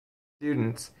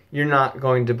Students, you're not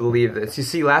going to believe this. You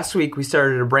see, last week we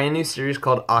started a brand new series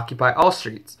called Occupy All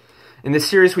Streets. In this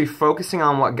series, we're focusing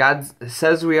on what God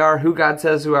says we are, who God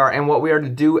says we are, and what we are to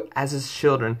do as His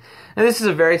children. And this is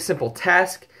a very simple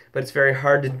task, but it's very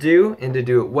hard to do and to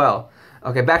do it well.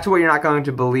 Okay, back to what you're not going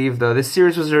to believe, though. This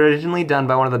series was originally done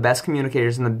by one of the best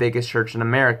communicators in the biggest church in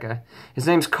America. His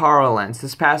name's Carl Lenz.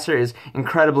 This pastor is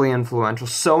incredibly influential,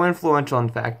 so influential, in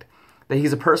fact, that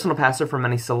he's a personal pastor for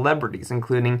many celebrities,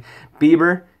 including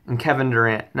Bieber and Kevin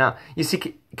Durant. Now, you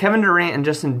see, Kevin Durant and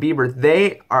Justin Bieber,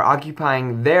 they are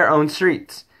occupying their own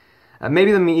streets.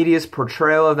 Maybe the media's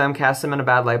portrayal of them casts them in a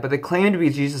bad light, but they claim to be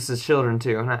Jesus' children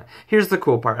too. Now, here's the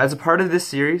cool part. As a part of this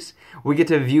series, we get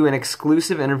to view an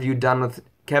exclusive interview done with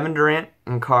Kevin Durant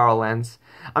and Carl Lenz.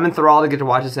 I'm enthralled to get to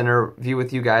watch this interview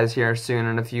with you guys here soon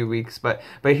in a few weeks. But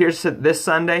here's this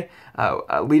Sunday,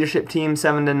 leadership team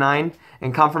 7 to 9,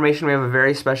 and confirmation we have a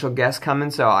very special guest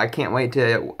coming. So I can't wait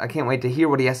to hear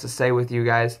what he has to say with you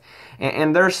guys.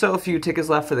 And there are still a few tickets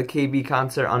left for the KB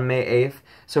concert on May 8th.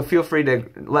 So feel free to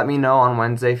let me know on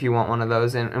Wednesday if you want one of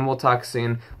those, and we'll talk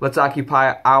soon. Let's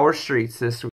occupy our streets this week.